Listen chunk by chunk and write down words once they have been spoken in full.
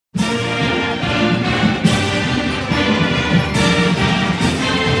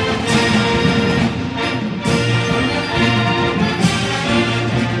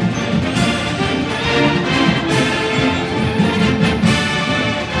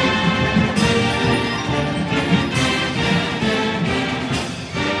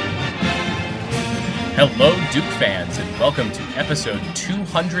Hello, Duke fans, and welcome to episode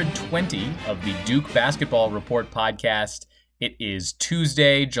 220 of the Duke Basketball Report podcast. It is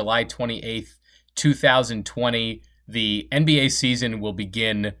Tuesday, July 28th, 2020. The NBA season will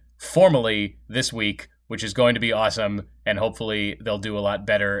begin formally this week, which is going to be awesome, and hopefully they'll do a lot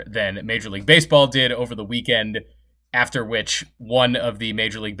better than Major League Baseball did over the weekend, after which one of the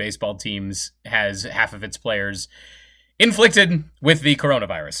Major League Baseball teams has half of its players inflicted with the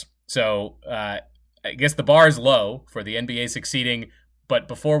coronavirus. So, I guess the bar is low for the NBA succeeding, but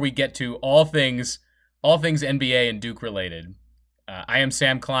before we get to all things NBA and Duke related, I am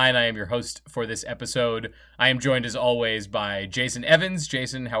Sam Klein. I am your host for this episode. I am joined as always by Jason Evans.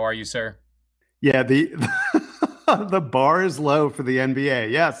 Jason, how are you, sir? Yeah, the bar is low for the NBA.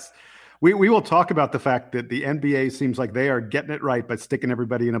 Yes, we will talk about the fact that the NBA seems like they are getting it right by sticking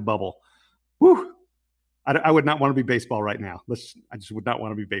everybody in a bubble. Whew. I would not want to be baseball right now. I just would not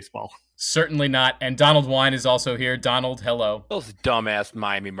want to be baseball. Certainly not. And Donald Wine is also here. Donald, hello. Those dumbass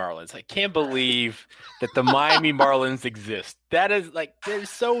Miami Marlins. I can't believe that the Miami Marlins exist. They're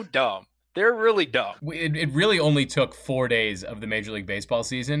so dumb. They're really dumb. It really only took 4 days of the Major League Baseball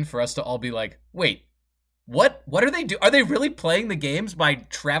season for us to all be like, wait, what are they doing? Are they really playing the games by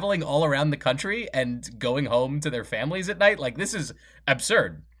traveling all around the country and going home to their families at night? Like, this is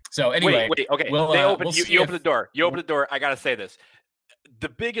absurd. So anyway, wait, okay. You open the door. You open the door. I gotta say this. The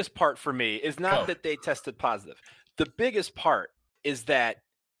biggest part for me is not that they tested positive. The biggest part is that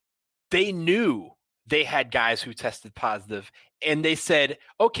they knew they had guys who tested positive, and they said,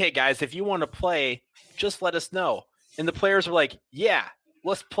 "Okay, guys, if you want to play, just let us know." And the players were like, "Yeah,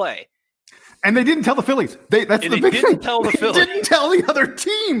 let's play." And they didn't tell the Phillies. They didn't tell the other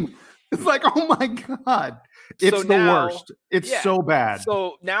team. It's like, oh my God. It's the worst. It's so bad.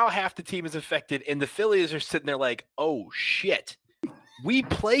 So now half the team is affected, and the Phillies are sitting there like, oh, shit. We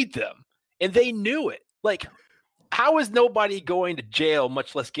played them, and they knew it. Like, how is nobody going to jail,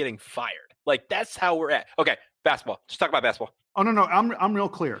 much less getting fired? Like, that's how we're at. Okay, basketball. Let's talk about basketball. Oh, no. I'm real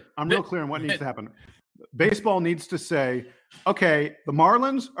clear. I'm real clear on what needs to happen. Baseball needs to say, okay, the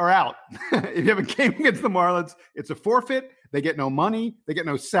Marlins are out. If you have a game against the Marlins, it's a forfeit. They get no money. They get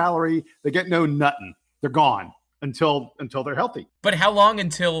no salary. They get no nothing. They're gone until they're healthy. But how long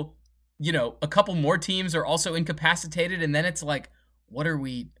until, a couple more teams are also incapacitated, and then it's like, what are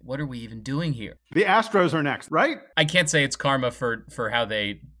we even doing here? The Astros are next, right? I can't say it's karma for how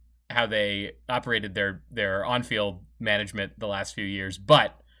they operated their on-field management the last few years,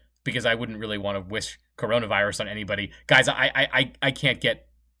 but because I wouldn't really want to wish coronavirus on anybody. Guys, I can't get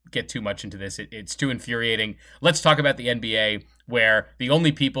too much into this. It's too infuriating. Let's talk about the NBA, where the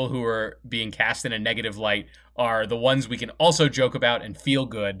only people who are being cast in a negative light are the ones we can also joke about and feel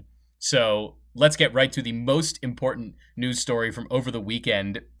good. So let's get right to the most important news story from over the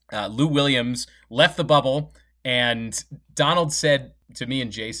weekend. Lou Williams left the bubble, and Donald said to me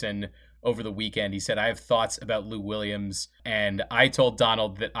and Jason over the weekend, he said, I have thoughts about Lou Williams, and I told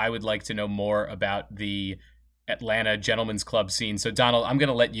Donald that I would like to know more about the Atlanta Gentlemen's Club scene. So, Donald, I'm going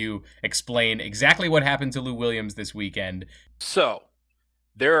to let you explain exactly what happened to Lou Williams this weekend. So,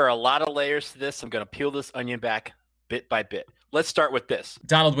 there are a lot of layers to this. I'm going to peel this onion back bit by bit. Let's start with this.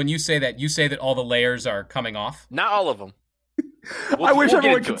 Donald, when you say that all the layers are coming off? Not all of them. I wish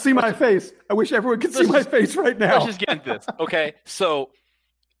everyone could see my face. I wish everyone could see my face right now. Let's just get into this. Okay, so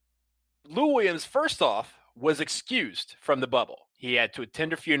Lou Williams, first off, was excused from the bubble. He had to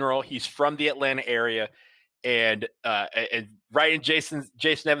attend a funeral. He's from the Atlanta area. And right in Jason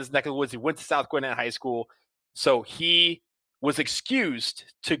Evans' neck of the woods, he went to South Gwinnett High School. So he was excused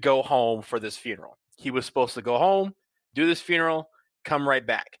to go home for this funeral. He was supposed to go home, do this funeral, come right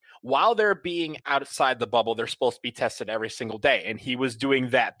back. While they're being outside the bubble, they're supposed to be tested every single day. And he was doing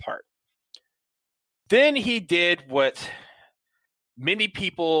that part. Then he did what many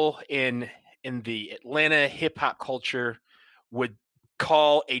people in the Atlanta hip hop culture would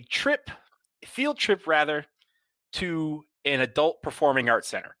call a field trip to an adult performing arts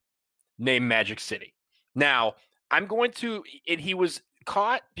center named Magic City. Now, and he was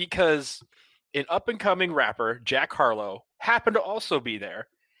caught because an up-and-coming rapper, Jack Harlow, happened to also be there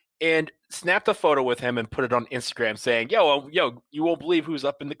and snapped a photo with him and put it on Instagram saying, yo, you won't believe who's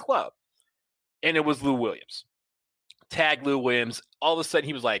up in the club. And it was Lou Williams. Tagged Lou Williams. All of a sudden,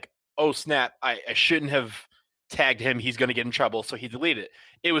 he was like, oh, snap, I shouldn't have tagged him. He's going to get in trouble. So he deleted it.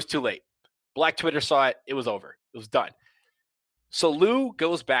 It was too late. Black Twitter saw it. It was over. It was done. So Lou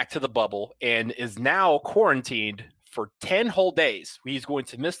goes back to the bubble and is now quarantined for 10 whole days. He's going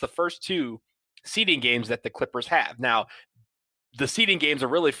to miss the first two seeding games that the Clippers have. Now, the seeding games are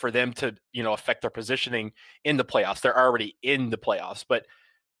really for them to, affect their positioning in the playoffs. They're already in the playoffs, but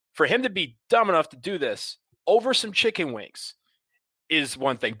For him to be dumb enough to do this over some chicken wings is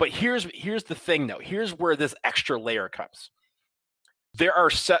one thing. But here's the thing, though. Here's where this extra layer comes. There are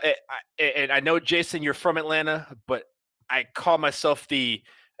and I know, Jason, you're from Atlanta, but I call myself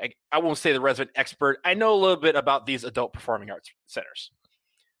I won't say the resident expert. I know a little bit about these adult performing arts centers.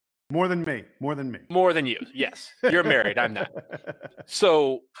 More than me. More than you. Yes. You're married. I'm not.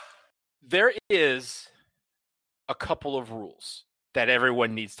 So there is a couple of rules that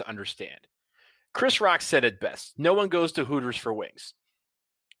everyone needs to understand. Chris Rock said it best. No one goes to Hooters for wings.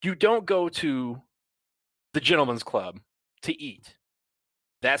 You don't go to the Gentleman's Club to eat.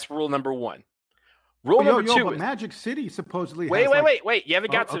 That's rule number one. Rule number two. But Magic City supposedly. Wait. You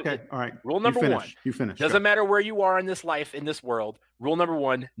haven't got to. Okay. All right. Rule number one. You finish. Doesn't matter where you are in this life, in this world. Rule number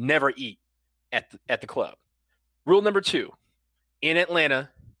one: never eat at the club. Rule number two: in Atlanta,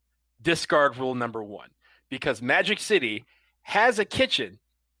 discard rule number one, because Magic City has a kitchen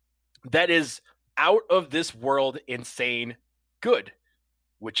that is out of this world insane good,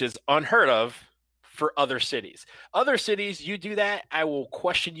 which is unheard of for other cities. Other cities, you do that, I will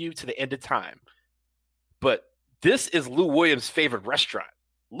question you to the end of time. But this is Lou Williams' favorite restaurant.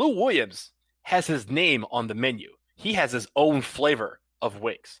 Lou Williams has his name on the menu. He has his own flavor of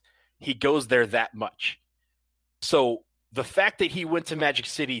wings. He goes there that much. So the fact that he went to Magic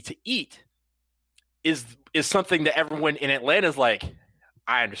City to eat is something that everyone in Atlanta is like,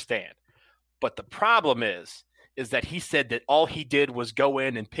 I understand. But the problem is that he said that all he did was go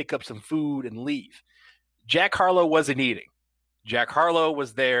in and pick up some food and leave. Jack Harlow wasn't eating. Jack Harlow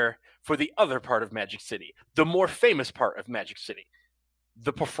was there for the other part of Magic City, the more famous part of Magic City,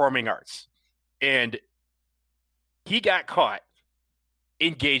 the performing arts. And he got caught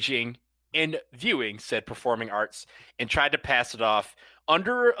engaging in viewing said performing arts and tried to pass it off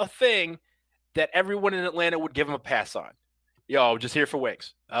under a thing that everyone in Atlanta would give him a pass on. Yo, I was just here for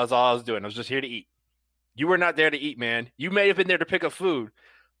wings. That was all I was doing. I was just here to eat. You were not there to eat, man. You may have been there to pick up food,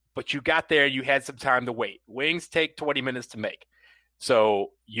 but you got there, you had some time to wait. Wings take 20 minutes to make.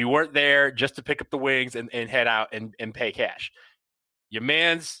 So you weren't there just to pick up the wings and head out and pay cash. Your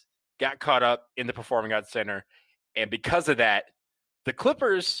mans got caught up in the Performing Arts Center. And because of that, the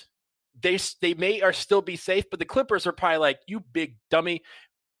Clippers, they may or still be safe, but the Clippers are probably like, you big dummy.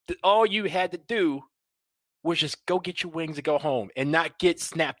 All you had to do was just go get your wings and go home and not get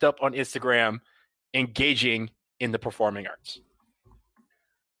snapped up on Instagram engaging in the performing arts.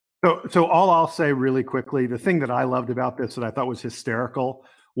 So all I'll say really quickly, the thing that I loved about this that I thought was hysterical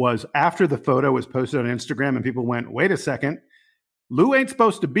was after the photo was posted on Instagram and people went, wait a second, Lou ain't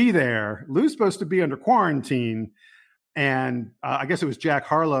supposed to be there. Lou's supposed to be under quarantine. And I guess it was Jack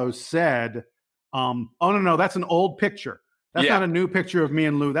Harlow said, oh, no, that's an old picture. That's not a new picture of me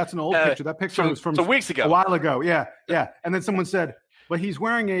and Lou. That's an old picture. That picture was from weeks ago. A while ago. Yeah. And then someone said, but he's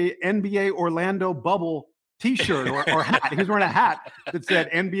wearing a NBA Orlando bubble T-shirt or hat. He was wearing a hat that said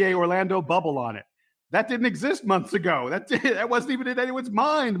NBA Orlando bubble on it. That didn't exist months ago. That wasn't even in anyone's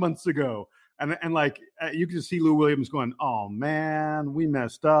mind months ago. And like you can just see Lou Williams going, "Oh man, we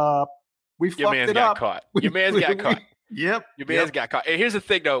messed up. We fucked it up. Your man's got caught. Yep. Your man's got caught." And here's the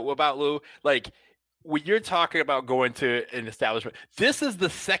thing, though, about Lou. Like when you're talking about going to an establishment, this is the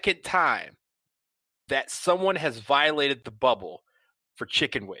second time that someone has violated the bubble for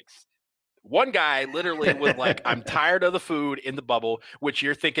chicken wings. One guy literally was like, I'm tired of the food in the bubble, which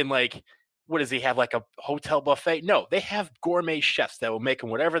you're thinking like, what does he have, like a hotel buffet? No, they have gourmet chefs that will make them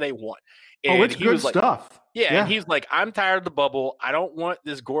whatever they want. And it's good stuff. Like, yeah, and he's like, I'm tired of the bubble. I don't want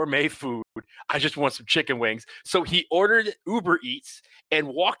this gourmet food. I just want some chicken wings. So he ordered Uber Eats and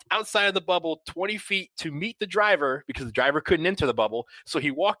walked outside of the bubble 20 feet to meet the driver because the driver couldn't enter the bubble. So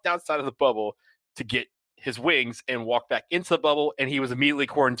he walked outside of the bubble to get his wings and walked back into the bubble, and he was immediately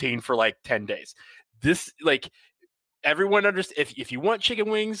quarantined for like 10 days. This, like, everyone understands. If you want chicken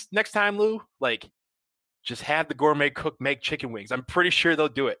wings next time, Lou, like, just have the gourmet cook make chicken wings. I'm pretty sure they'll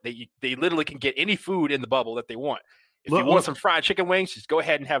do it. They literally can get any food in the bubble that they want. If you want some fried chicken wings, just go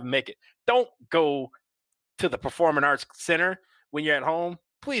ahead and have them make it. Don't go to the Performing Arts Center when you're at home.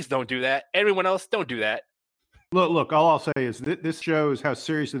 Please don't do that. Everyone else, don't do that. Look, all I'll say is this shows how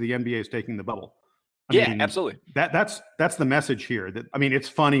seriously the NBA is taking the bubble. I mean, absolutely. That's the message here. That, I mean, it's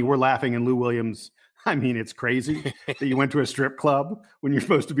funny. We're laughing, and Lou Williams, I mean, it's crazy that you went to a strip club when you're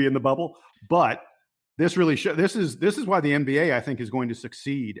supposed to be in the bubble. But this really this is why the NBA, I think, is going to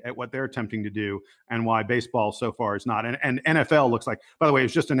succeed at what they're attempting to do, and why baseball so far is not. And NFL looks like, by the way,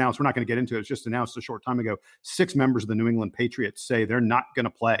 it's just announced. We're not going to get into it. It's just announced a short time ago. 6 members of the New England Patriots say they're not going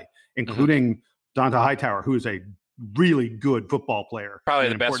to play, including Donta Hightower, who is a really good football player. Probably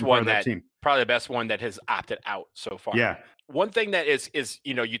the best one that has opted out so far. Yeah. one thing that is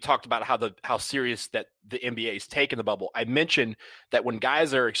you talked about how serious that the NBA is taking the bubble. I mentioned that when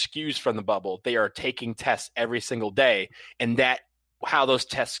guys are excused from the bubble, they are taking tests every single day, and that how those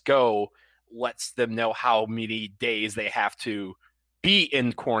tests go lets them know how many days they have to be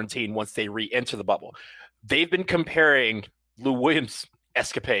in quarantine once they re-enter the bubble. They've been comparing Lou Williams'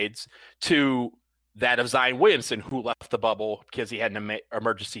 escapades to that of Zion Williamson, who left the bubble because he had an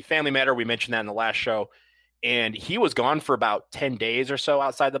emergency family matter. We mentioned that in the last show. And he was gone for about 10 days or so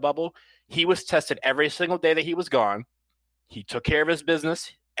outside the bubble. He was tested every single day that he was gone. He took care of his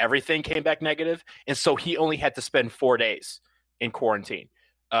business. Everything came back negative. And so he only had to spend 4 days in quarantine.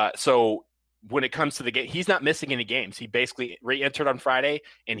 So when it comes to the game, he's not missing any games. He basically re-entered on Friday,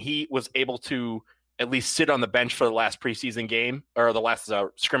 and he was able to at least sit on the bench for the last preseason game or the last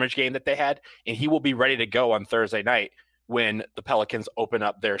scrimmage game that they had. And he will be ready to go on Thursday night when the Pelicans open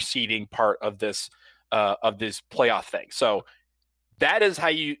up their seeding part of this playoff thing. So that is how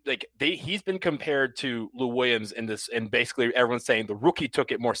you he's been compared to Lou Williams in this, and basically everyone's saying the rookie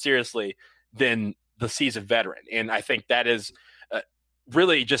took it more seriously than the seasoned veteran. And I think that is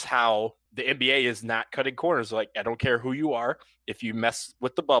really just how the NBA is not cutting corners. Like, I don't care who you are. If you mess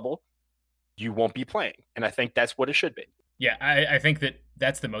with the bubble, you won't be playing. And I think that's what it should be. Yeah, I think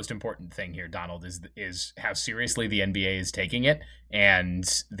that's the most important thing here, Donald, is how seriously the NBA is taking it,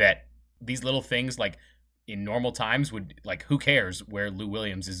 and that these little things, like in normal times, would, like, who cares where Lou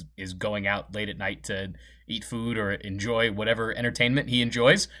Williams is going out late at night to eat food or enjoy whatever entertainment he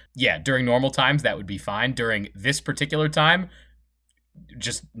enjoys. Yeah, during normal times, that would be fine. During this particular time,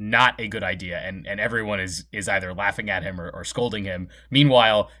 just not a good idea, and everyone is either laughing at him or scolding him.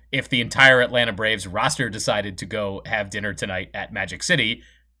 Meanwhile, if the entire Atlanta Braves roster decided to go have dinner tonight at Magic City,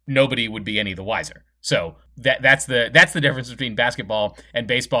 nobody would be any the wiser. So that's the difference between basketball and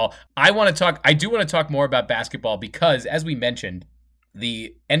baseball. I do want to talk more about basketball because, as we mentioned,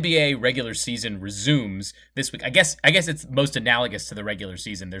 the NBA regular season resumes this week. I guess it's most analogous to the regular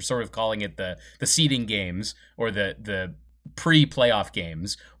season. They're sort of calling it the seeding games, or the pre-playoff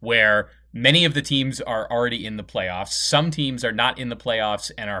games, where many of the teams are already in the playoffs. Some teams are not in the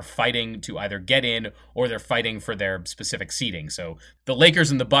playoffs and are fighting to either get in, or they're fighting for their specific seeding. So the Lakers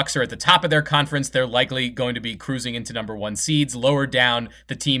and the Bucks are at the top of their conference. They're likely going to be cruising into number one seeds. Lower down,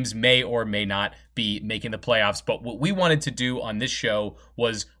 the teams may or may not be making the playoffs. But what we wanted to do on this show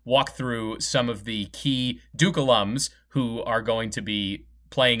was walk through some of the key Duke alums who are going to be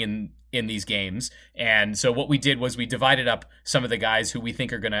playing in these games. And so what we did was we divided up some of the guys who we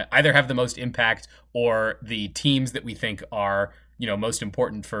think are going to either have the most impact, or the teams that we think are, most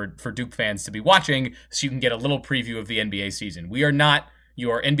important for Duke fans to be watching, so you can get a little preview of the NBA season. We are not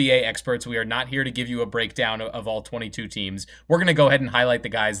your NBA experts. We are not here to give you a breakdown of all 22 teams. We're going to go ahead and highlight the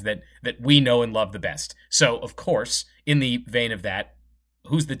guys that we know and love the best. So, of course, in the vein of that,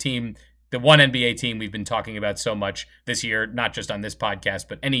 who's the one NBA team we've been talking about so much this year, not just on this podcast,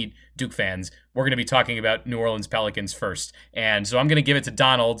 but any Duke fans? We're going to be talking about New Orleans Pelicans first. And so I'm going to give it to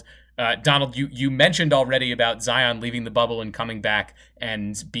Donald. Donald, you mentioned already about Zion leaving the bubble and coming back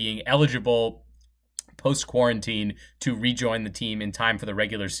and being eligible post-quarantine to rejoin the team in time for the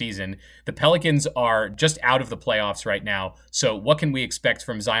regular season. The Pelicans are just out of the playoffs right now. So what can we expect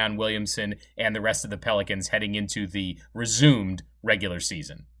from Zion Williamson and the rest of the Pelicans heading into the resumed regular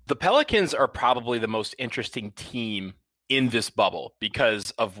season? The Pelicans are probably the most interesting team in this bubble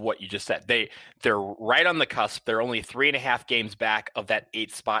because of what you just said. They're right on the cusp. They're only 3.5 games back of that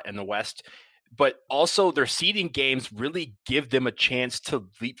 8th spot in the West, but also their seeding games really give them a chance to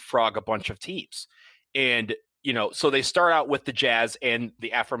leapfrog a bunch of teams. And, so they start out with the Jazz and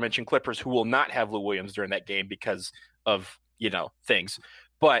the aforementioned Clippers, who will not have Lou Williams during that game because of, things.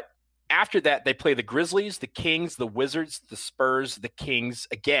 But after that, they play the Grizzlies, the Kings, the Wizards, the Spurs, the Kings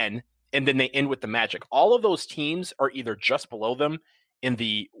again, and then they end with the Magic. All of those teams are either just below them in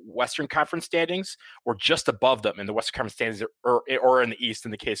the Western Conference standings or just above them in the Western Conference standings, or in the East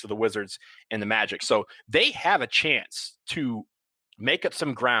in the case of the Wizards and the Magic. So they have a chance to make up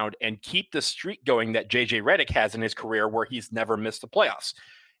some ground and keep the streak going that JJ Redick has in his career, where he's never missed the playoffs.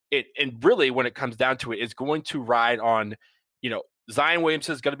 And really, when it comes down to it, it's going to ride on, Zion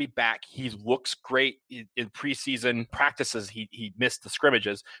Williamson is going to be back. He looks great in preseason practices. He missed the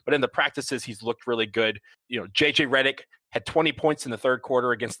scrimmages, but in the practices, he's looked really good. JJ Redick had 20 points in the third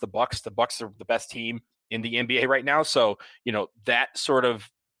quarter against the Bucks. The Bucks are the best team in the NBA right now. So, that sort of,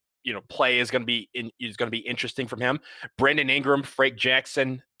 play is going to be interesting from him. Brandon Ingram, Frank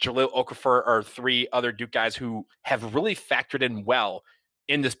Jackson, Jahlil Okafor are 3 other Duke guys who have really factored in well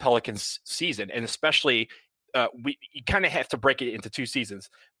in this Pelicans season, and especially you kind of have to break it into 2 seasons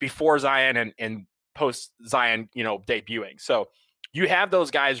before Zion and post Zion, debuting. So you have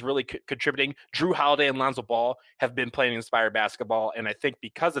those guys really contributing. Drew Holiday and Lonzo Ball have been playing inspired basketball. And I think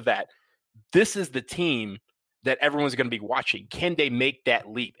because of that, this is the team that everyone's going to be watching. Can they make that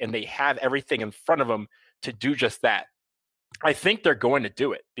leap? And they have everything in front of them to do just that. I think they're going to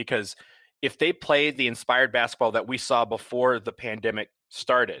do it, because if they play the inspired basketball that we saw before the pandemic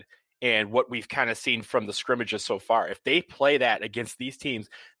started and what we've kind of seen from the scrimmages so far, if they play that against these teams,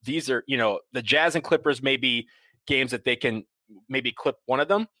 these are, the Jazz and Clippers may be games that they can maybe clip one of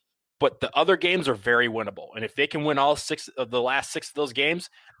them, but the other games are very winnable. And if they can win all 6 of the last 6 of those games,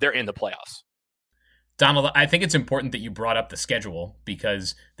 they're in the playoffs. Donald, I think it's important that you brought up the schedule,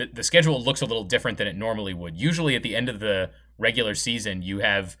 because the schedule looks a little different than it normally would. Usually at the end of the regular season, you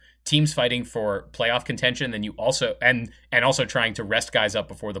have teams fighting for playoff contention, then you also and also trying to rest guys up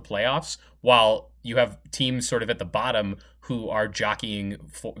before the playoffs, while you have teams sort of at the bottom who are jockeying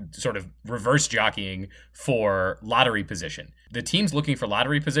for, sort of reverse jockeying for lottery position. The teams looking for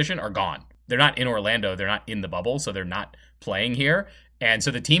lottery position are gone. They're not in Orlando, they're not in the bubble, so they're not playing here. And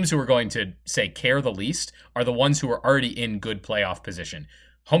so the teams who are going to, say, care the least are the ones who are already in good playoff position.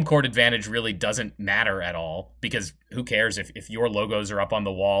 Home court advantage really doesn't matter at all, because who cares if your logos are up on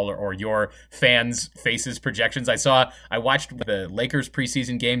the wall or your fans' faces projections. I watched the Lakers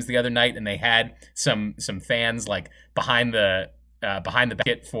preseason games the other night, and they had some fans like behind the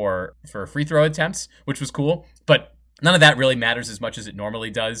basket for free throw attempts, which was cool. But none of that really matters as much as it normally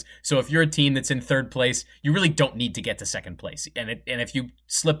does. So if you're a team that's in third place, you really don't need to get to second place. And if you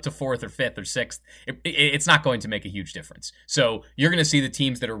slip to fourth or fifth or sixth, it's not going to make a huge difference. So you're going to see the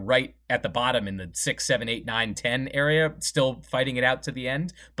teams that are right at the bottom in the 6, 7, 8, 9, 10 area still fighting it out to the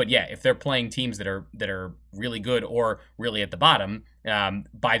end. But yeah, if they're playing teams that are really good or really at the bottom,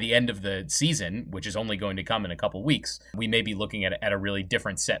 by the end of the season, which is only going to come in a couple weeks, we may be looking at a really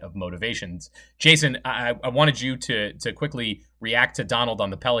different set of motivations. Jason, I wanted you to quickly react to Donald on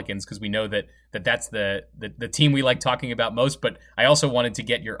the Pelicans, because we know that's the team we like talking about most, but I also wanted to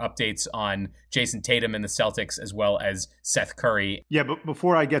get your updates on Jason Tatum and the Celtics, as well as Seth Curry. Yeah, but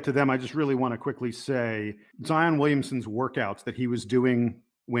before I get to them, I just really want to quickly say Zion Williamson's workouts that he was doing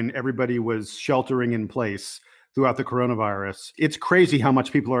when everybody was sheltering in place throughout the coronavirus. It's crazy how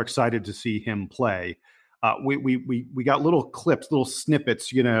much people are excited to see him play. We got little clips, little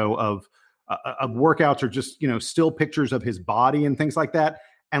snippets, of workouts, or just, still pictures of his body and things like that.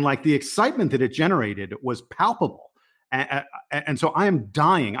 And like the excitement that it generated was palpable. And so I am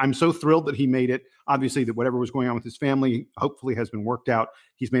dying. I'm so thrilled that he made it. Obviously, that whatever was going on with his family hopefully has been worked out.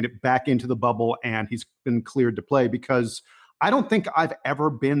 He's made it back into the bubble and he's been cleared to play, because I don't think I've ever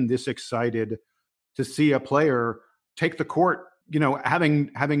been this excited to see a player take the court, having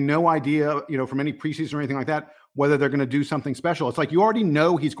no idea, from any preseason or anything like that, whether they're going to do something special. It's like you already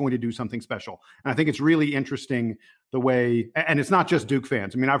know he's going to do something special. And I think it's really interesting the way, and it's not just Duke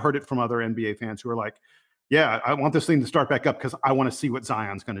fans. I mean, I've heard it from other NBA fans who are like, yeah, I want this thing to start back up because I want to see what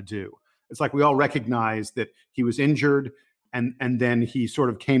Zion's going to do. It's like we all recognize that he was injured and then he sort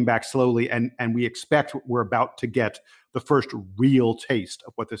of came back slowly, and we expect we're about to get the first real taste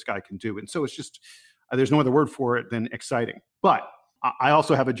of what this guy can do. And so it's just, there's no other word for it than exciting. But I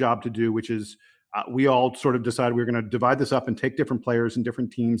also have a job to do, which is we all sort of decided we were going to divide this up and take different players and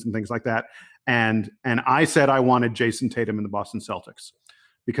different teams and things like that. And I said I wanted Jason Tatum in the Boston Celtics,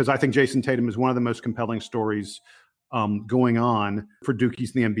 because I think Jason Tatum is one of the most compelling stories going on for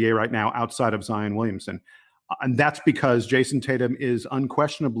Dukies in the NBA right now outside of Zion Williamson. And that's because Jason Tatum is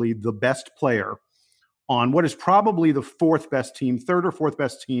unquestionably the best player on what is probably the third or fourth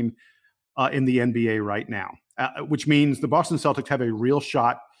best team in the NBA right now, which means the Boston Celtics have a real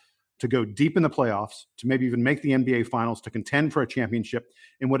shot to go deep in the playoffs, to maybe even make the NBA Finals, to contend for a championship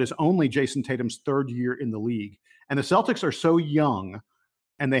in what is only Jason Tatum's third year in the league. And the Celtics are so young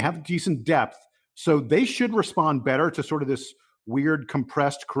and they have decent depth, so they should respond better to sort of this weird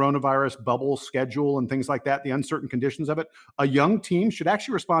compressed coronavirus bubble schedule and things like that, the uncertain conditions of it. A young team should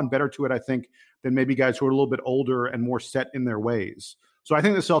actually respond better to it, I think, than maybe guys who are a little bit older and more set in their ways. So I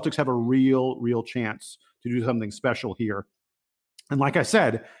think the Celtics have a real chance to do something special here. And like I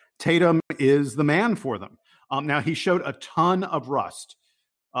said, Tatum is the man for them. Now, he showed a ton of rust,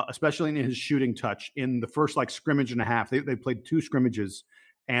 especially in his shooting touch in the first scrimmage and a half. They played 2 scrimmages,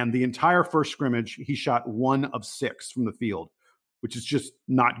 and the entire first scrimmage, he shot 1 of 6 from the field, which is just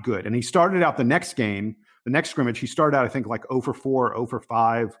not good. And he started out the next scrimmage, he started out, I think, 0 for 4, 0 for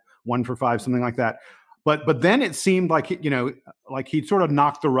 5, 1 for 5, something like that. But then it seemed like he'd sort of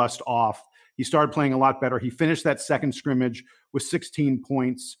knocked the rust off. He started playing a lot better. He finished that second scrimmage with 16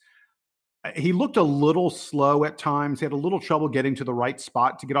 points. He looked a little slow at times. He had a little trouble getting to the right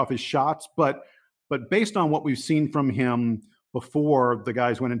spot to get off his shots, but But based on what we've seen from him before the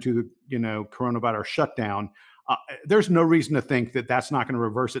guys went into the coronavirus shutdown, there's no reason to think that that's not going to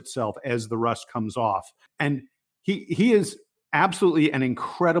reverse itself as the rust comes off. And he is absolutely an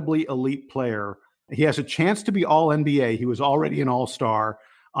incredibly elite player. He has a chance to be all NBA. He was already an all-star.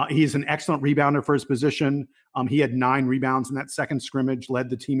 He's an excellent rebounder for his position. He had 9 rebounds in that second scrimmage, led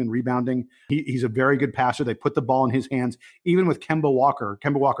the team in rebounding. He's a very good passer. They put the ball in his hands, even with Kemba Walker.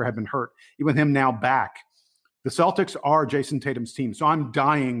 Kemba Walker had been hurt. Even with him now back, the Celtics are Jason Tatum's team. So I'm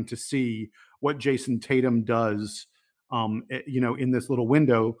dying to see what Jason Tatum does, in this little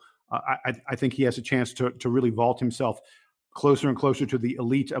window. I think he has a chance to really vault himself closer and closer to the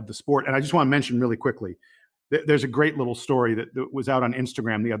elite of the sport. And I just want to mention really quickly, there's a great little story that was out on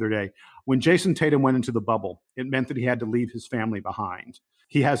Instagram the other day. When Jason Tatum went into the bubble, it meant that he had to leave his family behind.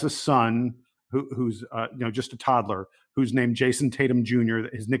 He has a son who's just a toddler, who's named Jason Tatum Jr.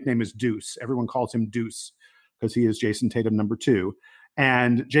 His nickname is Deuce. Everyone calls him Deuce because he is Jason Tatum number 2.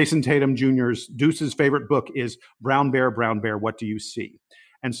 And Jason Tatum Jr.'s Deuce's favorite book is Brown Bear, What Do You See?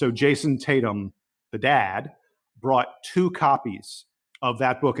 And so Jason Tatum, the dad, brought 2 copies of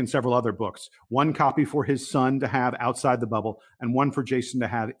that book and several other books. 1 copy for his son to have outside the bubble and 1 for Jason to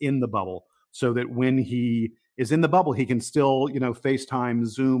have in the bubble, so that when he is in the bubble, he can still, FaceTime,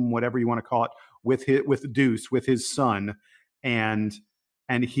 Zoom, whatever you want to call it, with Deuce, with his son, and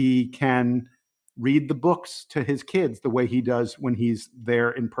he can read the books to his kids the way he does when he's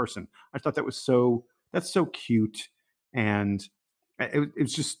there in person. I thought that's so cute, and it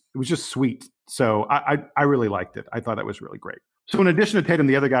was just sweet. So I really liked it. I thought that was really great. So in addition to Tatum,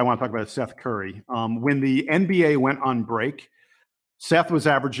 the other guy I want to talk about is Seth Curry. When the NBA went on break, Seth was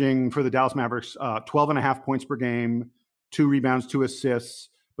averaging for the Dallas Mavericks 12.5 points per game, 2 rebounds, 2 assists.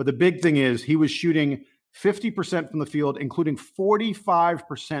 But the big thing is he was shooting 50% from the field, including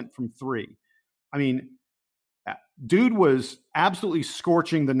 45% from 3. I mean, dude was absolutely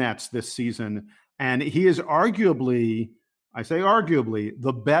scorching the nets this season, and he is arguably,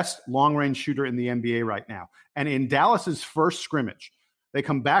 the best long-range shooter in the NBA right now. And in Dallas's first scrimmage, they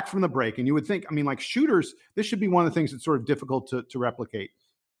come back from the break, and you would think, shooters, this should be one of the things that's sort of difficult to replicate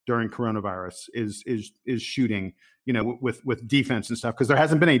during coronavirus is shooting, with defense and stuff, because there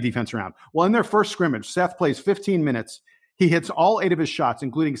hasn't been any defense around. Well, in their first scrimmage, Seth plays 15 minutes. He hits all 8 of his shots,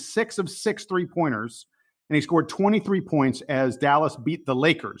 including 6 of 6 3-pointers, and he scored 23 points as Dallas beat the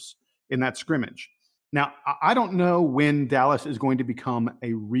Lakers in that scrimmage. Now, I don't know when Dallas is going to become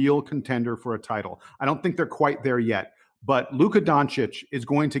a real contender for a title. I don't think they're quite there yet, but Luka Doncic is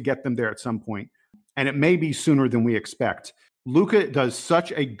going to get them there at some point, and it may be sooner than we expect. Luka does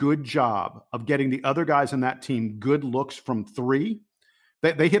such a good job of getting the other guys on that team good looks from 3.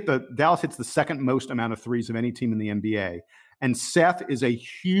 Dallas hits the second most amount of threes of any team in the NBA. And Seth is a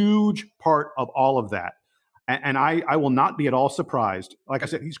huge part of all of that. And I will not be at all surprised. Like I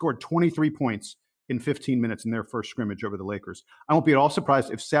said, he scored 23 points in 15 minutes in their first scrimmage over the Lakers. I won't be at all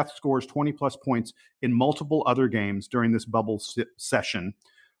surprised if Seth scores 20 plus points in multiple other games during this bubble session,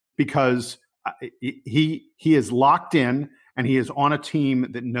 because he is locked in and he is on a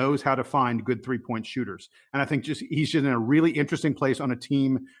team that knows how to find good 3-point shooters. And I think he's just in a really interesting place on a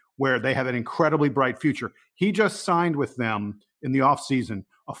team where they have an incredibly bright future. He just signed with them in the offseason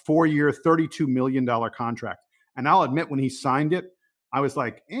a 4-year, $32 million contract. And I'll admit, when he signed it, I was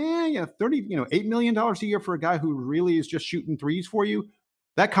like, $8 million a year for a guy who really is just shooting threes for you.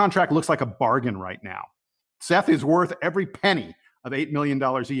 That contract looks like a bargain right now. Seth is worth every penny of $8 million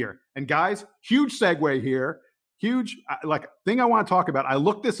a year. And guys, huge segue here. Huge thing I want to talk about. I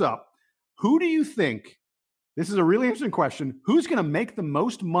looked this up. Who do you think, this is a really interesting question, who's going to make the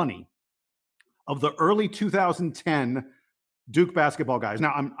most money of the early 2010 Duke basketball guys?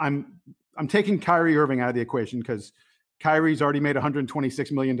 Now, I'm taking Kyrie Irving out of the equation because Kyrie's already made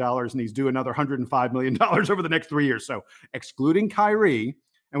 $126 million and he's due another $105 million over the next 3 years. So excluding Kyrie,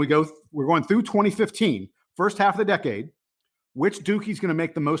 and we're going through 2015, first half of the decade, which Dookie's going to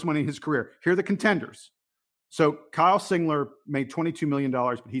make the most money in his career? Here are the contenders. So Kyle Singler made $22 million,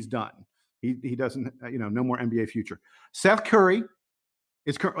 but he's done. He doesn't, no more NBA future. Seth Curry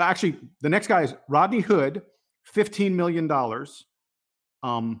is actually, the next guy is Rodney Hood, $15 million.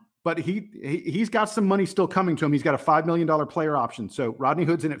 But he's got some money still coming to him. He's got a $5 million player option. So Rodney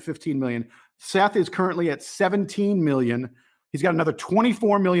Hood's in at $15 million. Seth is currently at $17 million. He's got another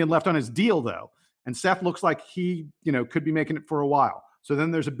 $24 million left on his deal, though. And Seth looks like he, could be making it for a while. So then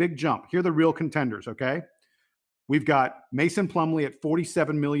there's a big jump. Here are the real contenders, okay? We've got Mason Plumlee at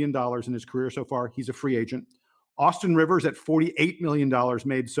 $47 million in his career so far. He's a free agent. Austin Rivers at $48 million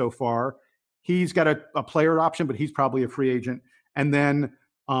made so far. He's got a player option, but he's probably a free agent. And then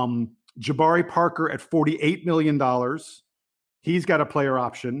Jabari Parker at $48 million. He's got a player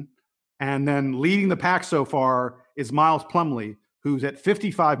option. And then leading the pack so far is Miles Plumlee, who's at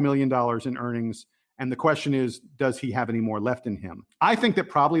 $55 million in earnings. And the question is, does he have any more left in him? I think that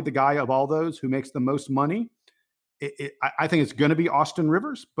probably the guy of all those who makes the most money, I think it's going to be Austin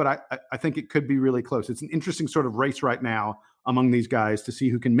Rivers, but I think it could be really close. It's an interesting sort of race right now among these guys to see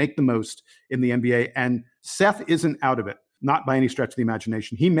who can make the most in the NBA. And Seth isn't out of it, not by any stretch of the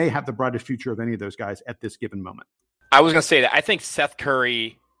imagination. He may have the brightest future of any of those guys at this given moment. I was going to say that I think Seth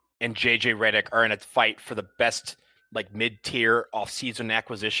Curry and JJ Redick are in a fight for the best like mid-tier off-season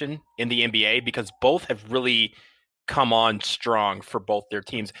acquisition in the NBA because both have really come on strong for both their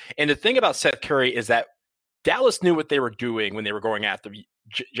teams. And the thing about Seth Curry is that Dallas knew what they were doing when they were going after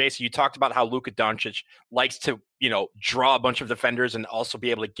Jason. You talked about how Luka Doncic likes to, draw a bunch of defenders and also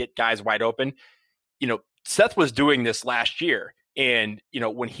be able to get guys wide open. Seth was doing this last year. And,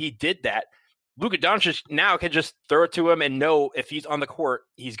 when he did that, Luka Doncic now can just throw it to him and know if he's on the court,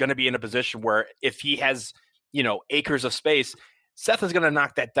 he's going to be in a position where if he has, acres of space, Seth is going to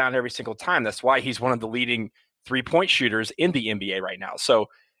knock that down every single time. That's why he's one of the leading 3-point shooters in the NBA right now. So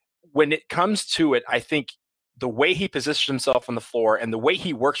when it comes to it, I think the way he positions himself on the floor and the way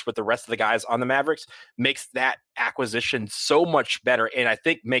he works with the rest of the guys on the Mavericks makes that acquisition so much better. And I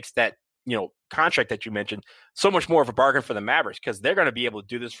think makes that, contract that you mentioned so much more of a bargain for the Mavericks because they're going to be able to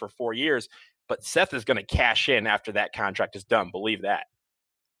do this for 4 years, but Seth is going to cash in after that contract is done. Believe that.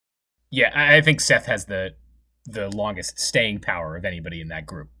 Yeah, I think Seth has the longest staying power of anybody in that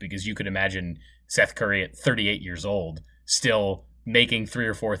group because you could imagine Seth Curry at 38 years old still making 3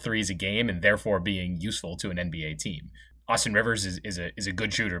 or 4 threes a game and therefore being useful to an NBA team. Austin Rivers is a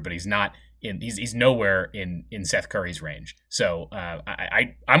good shooter, but he's not he's nowhere in Seth Curry's range. So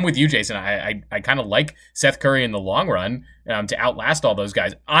I'm with you, Jason. I kind of like Seth Curry in the long run to outlast all those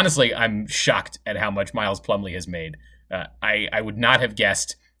guys. Honestly, I'm shocked at how much Miles Plumlee has made. I would not have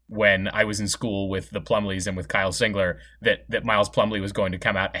guessed when I was in school with the Plumlees and with Kyle Singler that Miles Plumlee was going to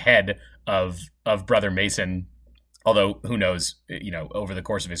come out ahead of brother Mason. Although who knows, over the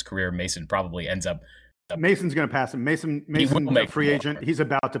course of his career, Mason probably ends up. Mason's going to pass him. Mason's a free agent. He's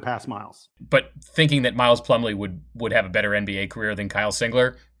about to pass Miles. But thinking that Miles Plumlee would have a better NBA career than Kyle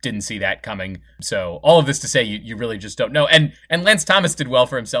Singler, didn't see that coming. So all of this to say, you really just don't know. And Lance Thomas did well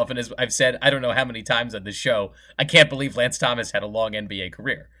for himself. And as I've said, I don't know how many times on this show, I can't believe Lance Thomas had a long NBA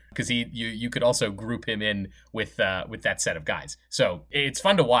career because you could also group him in with that set of guys. So it's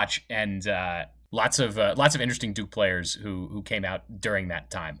fun to watch and. Lots of interesting Duke players who came out during that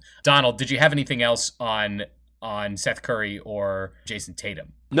time. Donald, did you have anything else on Seth Curry or Jason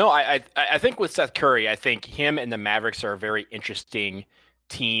Tatum? No, I think with Seth Curry, I think him and the Mavericks are a very interesting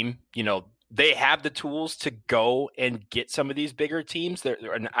team. They have the tools to go and get some of these bigger teams.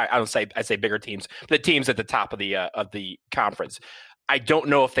 I say bigger teams, the teams at the top of the conference. I don't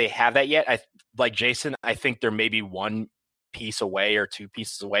know if they have that yet. Like Jason, I think there may be one piece away or 2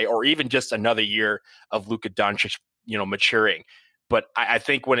 pieces away, or even just another year of Luka Doncic, maturing. But I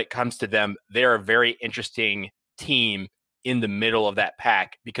think when it comes to them, they're a very interesting team in the middle of that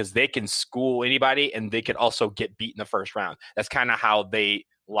pack because they can school anybody and they can also get beat in the first round. That's kind of how they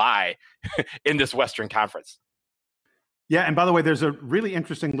lie in this Western Conference. Yeah, and by the way, there's a really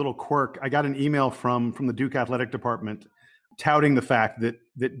interesting little quirk. I got an email from the Duke athletic department touting the fact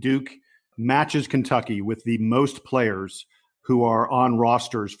that Duke matches Kentucky with the most players who are on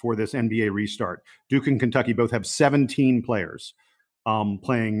rosters for this NBA restart. Duke and Kentucky both have 17 players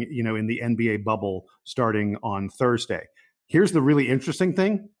playing, in the NBA bubble starting on Thursday. Here's the really interesting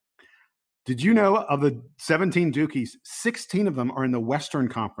thing. Did you know of the 17 Dukies, 16 of them are in the Western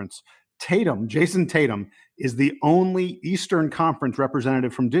Conference? Jason Tatum, is the only Eastern Conference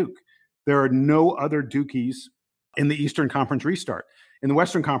representative from Duke. There are no other Dukies in the Eastern Conference restart. In the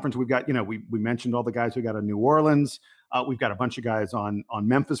Western Conference, we've got, we mentioned all the guys we got in New Orleans. We've got a bunch of guys on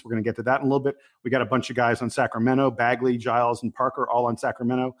Memphis. We're going to get to that in a little bit. We got a bunch of guys on Sacramento, Bagley, Giles, and Parker, all on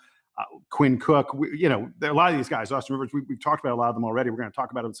Sacramento. Quinn Cook, there are a lot of these guys. Austin Rivers, we've talked about a lot of them already. We're going to talk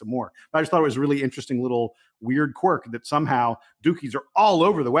about them some more. But I just thought it was a really interesting little weird quirk that somehow Dukies are all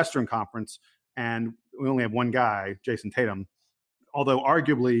over the Western Conference, and we only have one guy, Jason Tatum. Although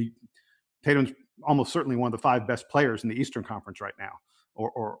arguably, Tatum's almost certainly one of the 5 best players in the Eastern Conference right now,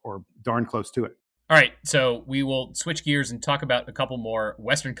 or darn close to it. All right, so we will switch gears and talk about a couple more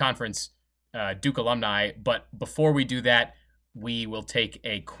Western Conference Duke alumni. But before we do that, we will take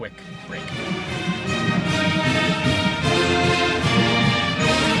a quick break.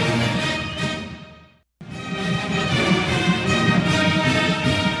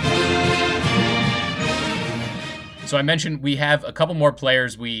 So I mentioned we have a couple more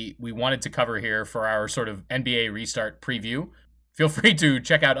players we wanted to cover here for our sort of NBA restart preview. Feel free to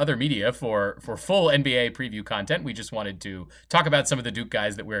check out other media for full NBA preview content. We just wanted to talk about some of the Duke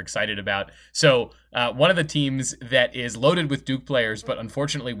guys that we're excited about. So one of the teams that is loaded with Duke players, but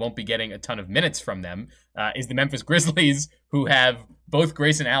unfortunately won't be getting a ton of minutes from them, is the Memphis Grizzlies, who have both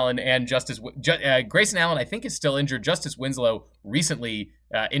Grayson Allen and Grayson Allen, I think, is still injured. Justice Winslow recently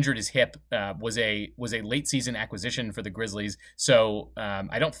injured his hip, was a late season acquisition for the Grizzlies. So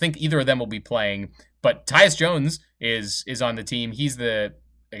I don't think either of them will be playing. But Tyus Jones is on the team. He's the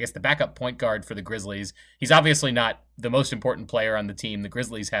backup point guard for the Grizzlies. He's obviously not the most important player on the team. The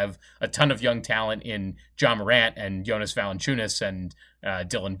Grizzlies have a ton of young talent in John Morant and Jonas Valanciunas and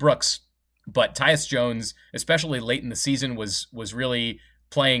Dylan Brooks. But Tyus Jones, especially late in the season, was really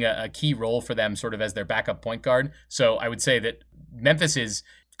playing a key role for them sort of as their backup point guard. So I would say that Memphis is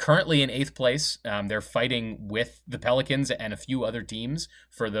currently in 8th place. They're fighting with the Pelicans and a few other teams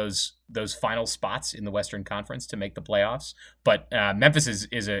for those final spots in the Western Conference to make the playoffs. But Memphis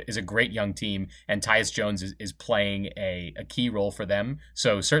is a great young team, and Tyus Jones is playing a key role for them.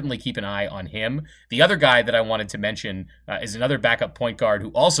 So certainly keep an eye on him. The other guy that I wanted to mention is another backup point guard who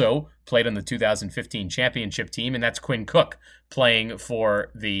also played on the 2015 championship team, and that's Quinn Cook, playing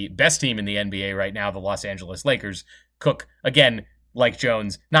for the best team in the NBA right now, the Los Angeles Lakers. Cook, again, like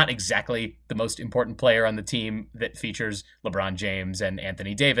Jones, not exactly the most important player on the team that features LeBron James and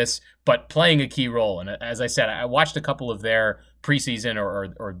Anthony Davis, but playing a key role. And as I said, I watched a couple of their preseason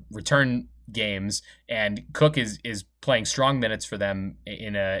or return games, and Cook is playing strong minutes for them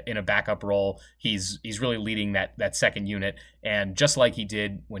in a backup role. He's really leading that second unit, and just like he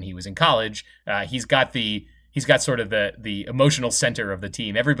did when he was in college, he's got sort of the emotional center of the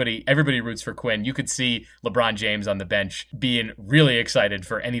team. Everybody roots for Quinn. You could see LeBron James on the bench being really excited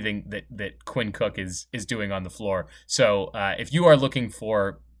for anything that Quinn Cook is doing on the floor. So if you are looking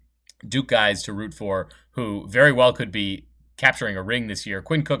for Duke guys to root for who very well could be capturing a ring this year,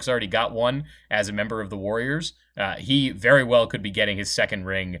 Quinn Cook's already got one as a member of the Warriors. He very well could be getting his second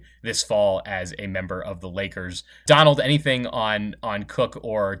ring this fall as a member of the Lakers. Donald, anything on Cook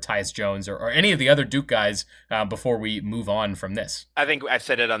or Tyus Jones or any of the other Duke guys before we move on from this? I think I've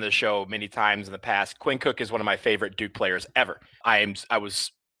said it on the show many times in the past. Quinn Cook is one of my favorite Duke players ever. I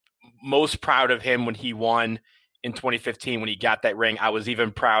was most proud of him when he won in 2015 when he got that ring. I was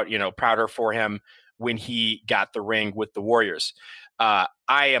even prouder for him when he got the ring with the Warriors. I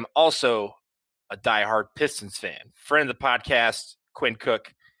am also a diehard Pistons fan. Friend of the podcast, Quinn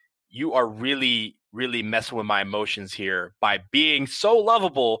Cook, you are really, really messing with my emotions here by being so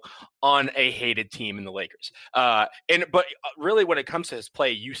lovable on a hated team in the Lakers. But really, when it comes to his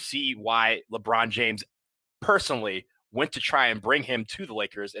play, you see why LeBron James personally went to try and bring him to the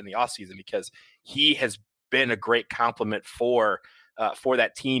Lakers in the offseason, because he has been a great compliment for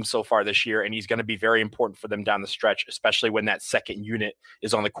that team so far this year, and he's going to be very important for them down the stretch, especially when that second unit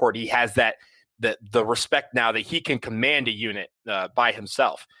is on the court. He has the respect now that he can command a unit by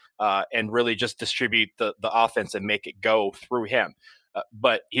himself and really just distribute the offense and make it go through him.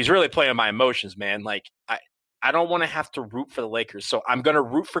 But he's really playing my emotions, man. Like I don't want to have to root for the Lakers, so I'm going to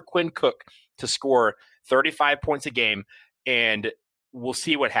root for Quinn Cook to score 35 points a game, and we'll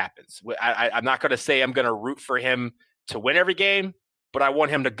see what happens. I'm not going to say I'm going to root for him to win every game, but I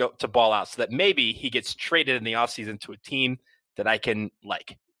want him to ball out so that maybe he gets traded in the offseason to a team that I can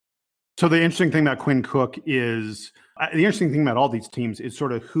like. So the interesting thing about Quinn Cook is the interesting thing about all these teams is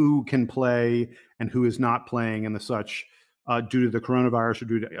sort of who can play and who is not playing and the such due to the coronavirus or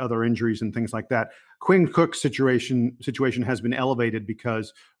due to other injuries and things like that. Quinn Cook's situation has been elevated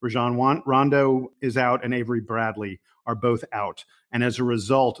because Rajon Rondo is out and Avery Bradley are both out. And as a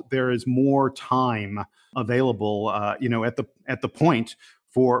result, there is more time available, at the point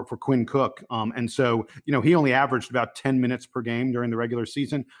for Quinn Cook. And so, he only averaged about 10 minutes per game during the regular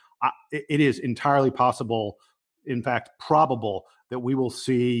season. It is entirely possible, in fact, probable that we will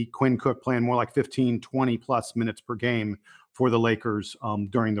see Quinn Cook playing more like 15, 20 plus minutes per game for the Lakers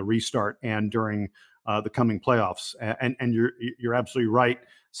during the restart and during the coming playoffs. And you're absolutely right,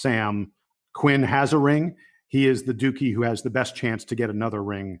 Sam. Quinn has a ring. He is the Dookie who has the best chance to get another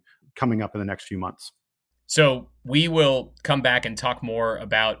ring coming up in the next few months. So we will come back and talk more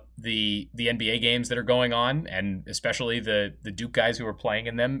about the NBA games that are going on, and especially the Duke guys who are playing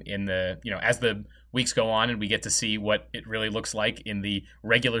in them as the weeks go on and we get to see what it really looks like in the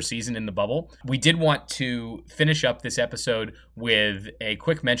regular season in the bubble. We did want to finish up this episode with a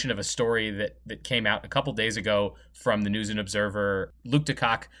quick mention of a story that came out a couple days ago from the News and Observer. Luke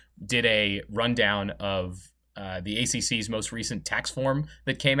DeCock did a rundown of the ACC's most recent tax form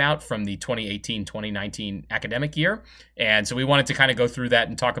that came out from the 2018-2019 academic year. And so we wanted to kind of go through that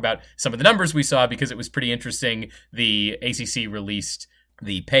and talk about some of the numbers we saw because it was pretty interesting. The ACC released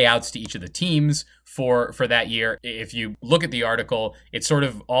the payouts to each of the teams for that year. If you look at the article, it's sort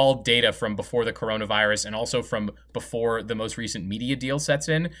of all data from before the coronavirus and also from before the most recent media deal sets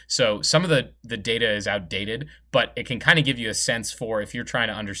in. So some of the data is outdated, but it can kind of give you a sense for if you're trying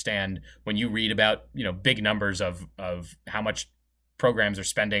to understand when you read about, big numbers of how much programs are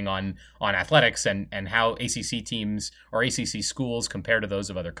spending on athletics and how ACC teams or ACC schools compare to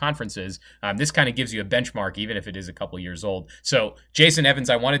those of other conferences. This kind of gives you a benchmark, even if it is a couple years old. So Jason Evans,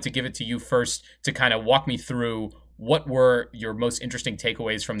 I wanted to give it to you first to kind of walk me through what were your most interesting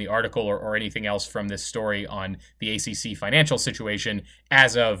takeaways from the article or anything else from this story on the ACC financial situation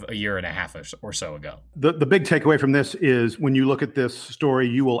as of a year and a half or so ago. The big takeaway from this is when you look at this story,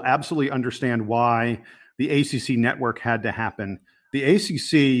 you will absolutely understand why the ACC network had to happen. The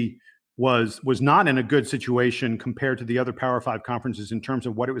ACC was not in a good situation compared to the other Power 5 conferences in terms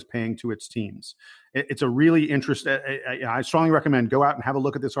of what it was paying to its teams. It's a really interesting. I strongly recommend go out and have a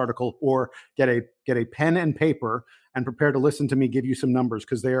look at this article or get a pen and paper and prepare to listen to me give you some numbers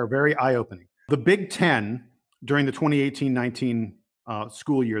because they are very eye-opening. The Big Ten during the 2018-19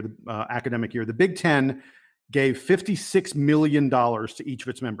 school year, the academic year, the Big Ten gave $56 million to each of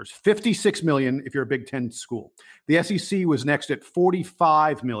its members. $56 million if you're a Big Ten school. The SEC was next at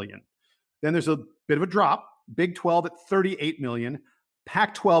 $45 million. Then there's a bit of a drop. Big 12 at $38 million,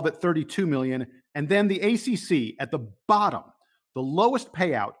 Pac-12 at $32 million, and then the ACC at the bottom, the lowest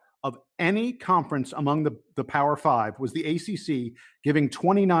payout of any conference among the Power 5 was the ACC giving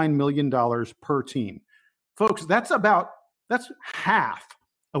 $29 million per team. Folks, that's half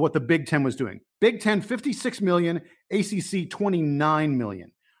of what the Big Ten was doing. Big Ten, $56 million, ACC, $29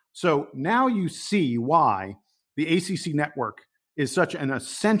 million. So now you see why the ACC network is such an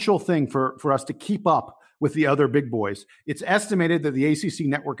essential thing for us to keep up with the other big boys. It's estimated that the ACC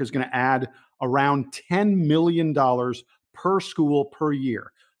network is going to add around $10 million per school per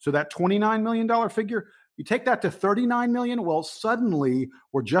year. So that $29 million figure, you take that to $39 million, well, suddenly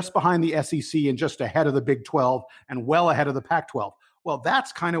we're just behind the SEC and just ahead of the Big 12 and well ahead of the Pac-12. Well,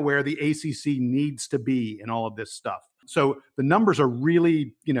 that's kind of where the ACC needs to be in all of this stuff. So the numbers are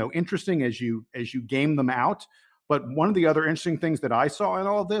really, interesting as you game them out. But one of the other interesting things that I saw in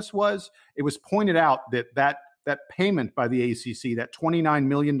all of this was it was pointed out that payment by the ACC, that $29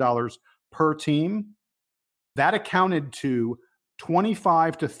 million per team, that accounted to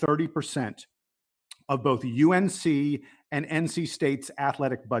 25 to 30% of both UNC and NC State's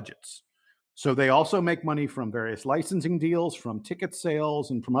athletic budgets. So they also make money from various licensing deals, from ticket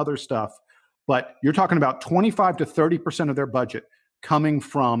sales, and from other stuff. But you're talking about 25 to 30% of their budget coming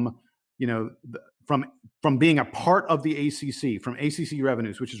from, from being a part of the ACC, from ACC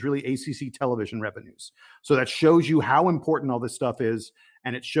revenues, which is really ACC television revenues. So that shows you how important all this stuff is,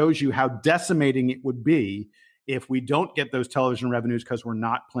 and it shows you how decimating it would be if we don't get those television revenues because we're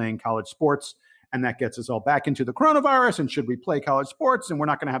not playing college sports. And that gets us all back into the coronavirus. And should we play college sports? And we're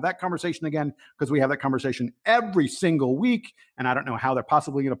not going to have that conversation again because we have that conversation every single week. And I don't know how they're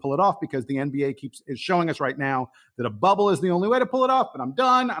possibly going to pull it off because the NBA is showing us right now that a bubble is the only way to pull it off. But I'm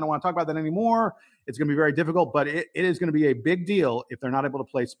done. I don't want to talk about that anymore. It's going to be very difficult, but it is going to be a big deal if they're not able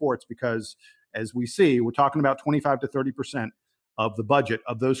to play sports because, as we see, we're talking about 25 to 30% of the budget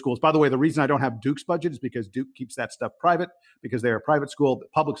of those schools. By the way, the reason I don't have Duke's budget is because Duke keeps that stuff private because they're a private school. The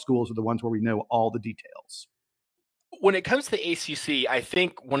public schools are the ones where we know all the details. When it comes to the ACC, I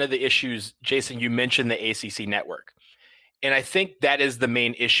think one of the issues, Jason, you mentioned the ACC network. And I think that is the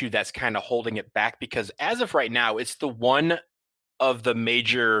main issue that's kind of holding it back because as of right now, it's the one of the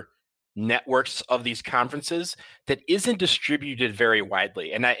major networks of these conferences that isn't distributed very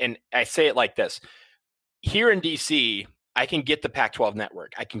widely. And I say it like this. Here in DC, I can get the Pac-12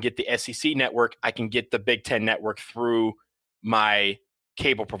 network. I can get the SEC network. I can get the Big Ten network through my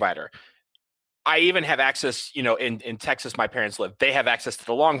cable provider. I even have access, in Texas, my parents live. They have access to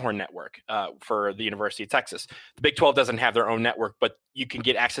the Longhorn network for the University of Texas. The Big 12 doesn't have their own network, but you can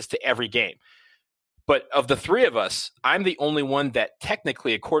get access to every game. But of the three of us, I'm the only one that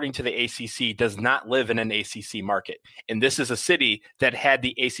technically, according to the ACC, does not live in an ACC market. And this is a city that had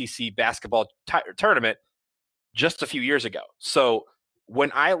the ACC basketball tournament just a few years ago. So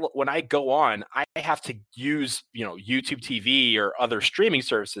when I go on, I have to use, YouTube TV or other streaming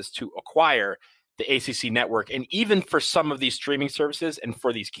services to acquire the ACC network. And even for some of these streaming services and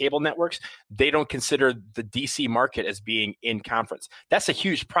for these cable networks, they don't consider the DC market as being in conference. That's a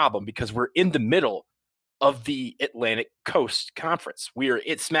huge problem because we're in the middle of the Atlantic Coast Conference.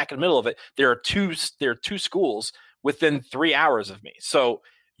 It's smack in the middle of it. There are two schools within 3 hours of me. So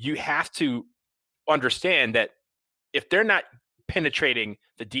you have to understand that if they're not penetrating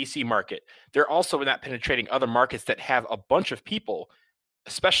the DC market, they're also not penetrating other markets that have a bunch of people,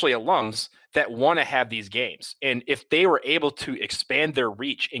 especially alums, that want to have these games. And if they were able to expand their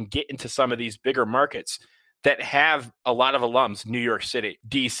reach and get into some of these bigger markets that have a lot of alums, New York City,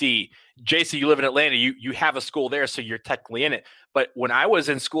 DC, JC, you live in Atlanta, you have a school there, so you're technically in it. But when I was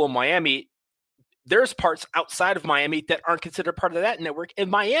in school in Miami, there's parts outside of Miami that aren't considered part of that network, and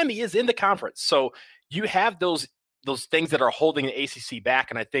Miami is in the conference. So you have those things that are holding the ACC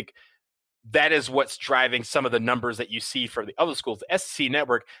back, and I think that is what's driving some of the numbers that you see for the other schools. The SEC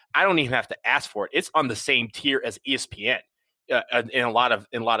network, I don't even have to ask for it. It's on the same tier as ESPN in a lot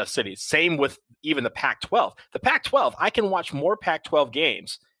of cities. Same with even the Pac-12. The Pac-12, I can watch more Pac-12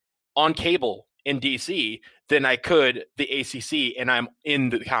 games on cable in DC than I could the ACC, and I'm in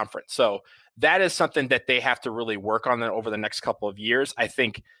the conference. So that is something that they have to really work on over the next couple of years. I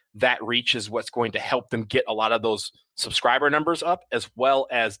think that reach is what's going to help them get a lot of those subscriber numbers up, as well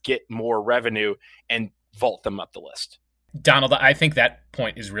as get more revenue and vault them up the list. Donald, I think that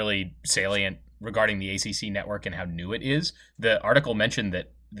point is really salient regarding the ACC network and how new it is. The article mentioned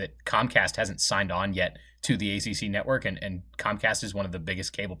that Comcast hasn't signed on yet to the ACC network, and Comcast is one of the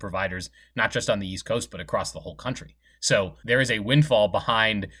biggest cable providers, not just on the East Coast, but across the whole country. So there is a windfall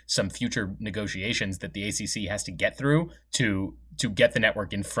behind some future negotiations that the ACC has to get through to get the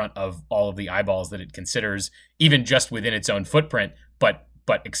network in front of all of the eyeballs that it considers, even just within its own footprint, but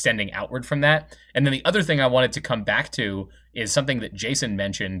extending outward from that. And then the other thing I wanted to come back to is something that Jason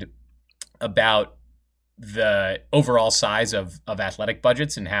mentioned about the overall size of athletic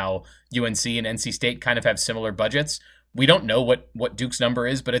budgets and how UNC and NC State kind of have similar budgets. We don't know what Duke's number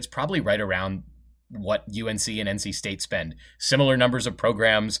is, but it's probably right around what UNC and NC State spend. Similar numbers of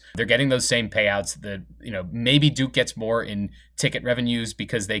programs. They're getting those same payouts. Maybe Duke gets more in ticket revenues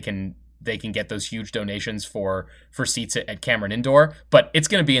because they can get those huge donations for seats at Cameron Indoor, but it's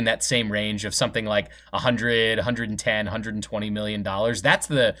going to be in that same range of something like 100, 110, 120 million dollars. That's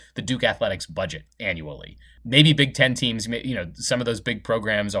the Duke Athletics budget annually. Maybe Big Ten teams, some of those big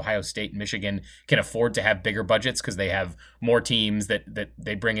programs, Ohio State and Michigan, can afford to have bigger budgets because they have more teams that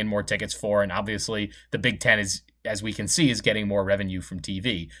they bring in more tickets for, and obviously the Big Ten is, as we can see, is getting more revenue from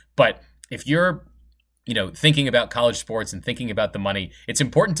TV. But if you're thinking about college sports and thinking about the money, it's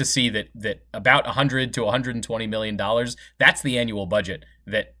important to see that about $100 to $120 million, that's the annual budget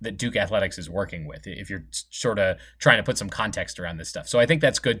that Duke Athletics is working with, if you're sort of trying to put some context around this stuff. So I think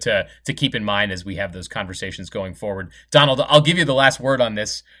that's good to keep in mind as we have those conversations going forward. Donald, I'll give you the last word on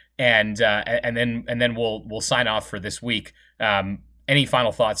this, and then we'll sign off for this week. Any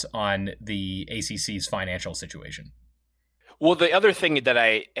final thoughts on the ACC's financial situation? Well, the other thing that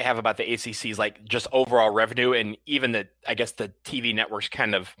I have about the ACC is like just overall revenue, and even the TV networks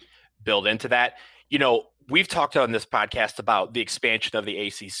kind of build into that. We've talked on this podcast about the expansion of the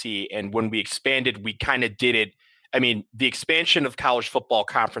ACC, and when we expanded, we kind of did it. I mean, the expansion of college football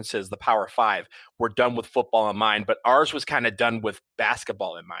conferences, the Power Five, were done with football in mind, but ours was kind of done with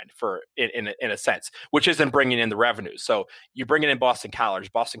basketball in mind, in a sense, which isn't bringing in the revenue. So you bring it in Boston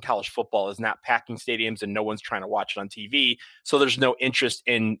College. Boston College football is not packing stadiums, and no one's trying to watch it on TV. So there's no interest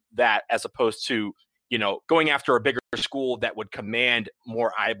in that, as opposed to going after a bigger school that would command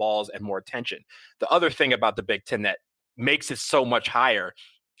more eyeballs and more attention. The other thing about the Big Ten that makes it so much higher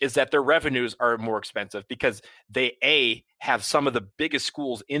is that their revenues are more expensive because they have some of the biggest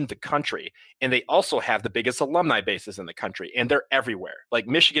schools in the country, and they also have the biggest alumni bases in the country, and they're everywhere. Like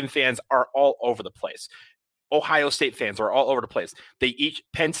Michigan fans are all over the place. Ohio State fans are all over the place.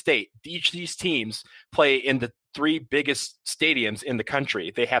 Penn State, each of these teams play in the three biggest stadiums in the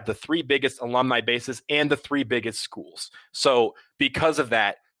country. They have the three biggest alumni bases and the three biggest schools. So because of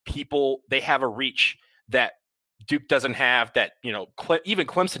that, they have a reach that Duke doesn't have, that even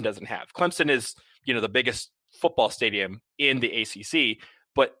Clemson doesn't have. Clemson is the biggest football stadium in the ACC,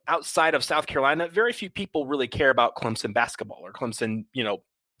 but outside of South Carolina, very few people really care about Clemson basketball or Clemson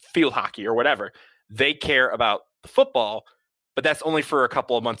field hockey or whatever. They care about the football, but that's only for a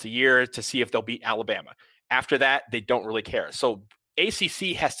couple of months a year to see if they'll beat Alabama. After that, they don't really care. So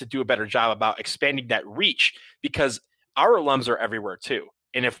ACC has to do a better job about expanding that reach, because our alums are everywhere too.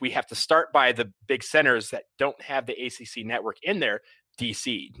 And if we have to start by the big centers that don't have the ACC network in there,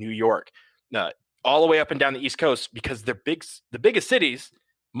 DC, New York, all the way up and down the East Coast, because the biggest cities,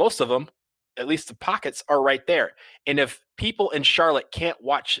 most of them, at least the pockets, are right there. And if people in Charlotte can't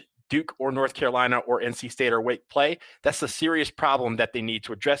watch Duke or North Carolina or NC State or Wake play, that's a serious problem that they need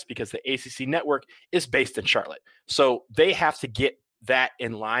to address because the ACC network is based in Charlotte. So they have to get that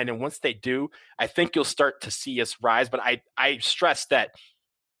in line. And once they do, I think you'll start to see us rise. But I stress that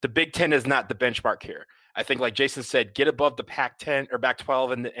the Big Ten is not the benchmark here. I think, like Jason said, get above the Pac-10 or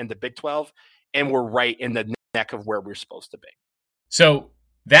Pac-12 and the Big 12, and we're right in the neck of where we're supposed to be. So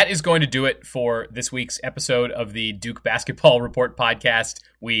that is going to do it for this week's episode of the Duke Basketball Report podcast.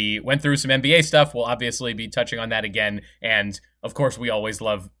 We went through some NBA stuff. We'll obviously be touching on that again. And of course, we always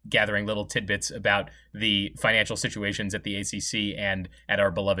love gathering little tidbits about the financial situations at the ACC and at our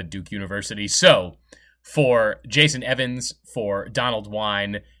beloved Duke University. So for Jason Evans, for Donald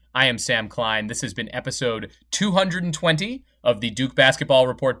Wine, I am Sam Klein. This has been episode 220 of the Duke Basketball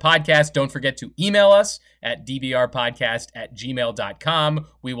Report podcast. Don't forget to email us at dbrpodcast@gmail.com.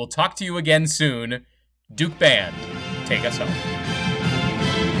 We will talk to you again soon. Duke Band, take us home.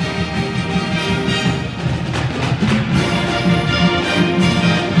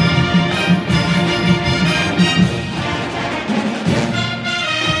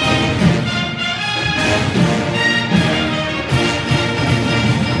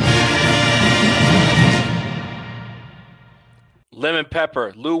 Lemon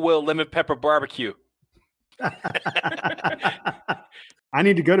pepper, Lou Will lemon pepper barbecue. I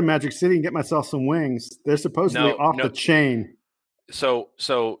need to go to Magic City and get myself some wings. They're supposedly off the chain. So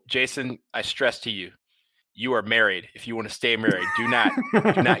Jason, I stress to you, you are married. If you want to stay married, do not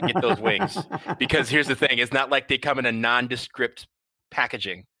get those wings. Because here's the thing. It's not like they come in a nondescript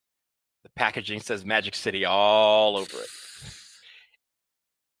packaging. The packaging says Magic City all over it.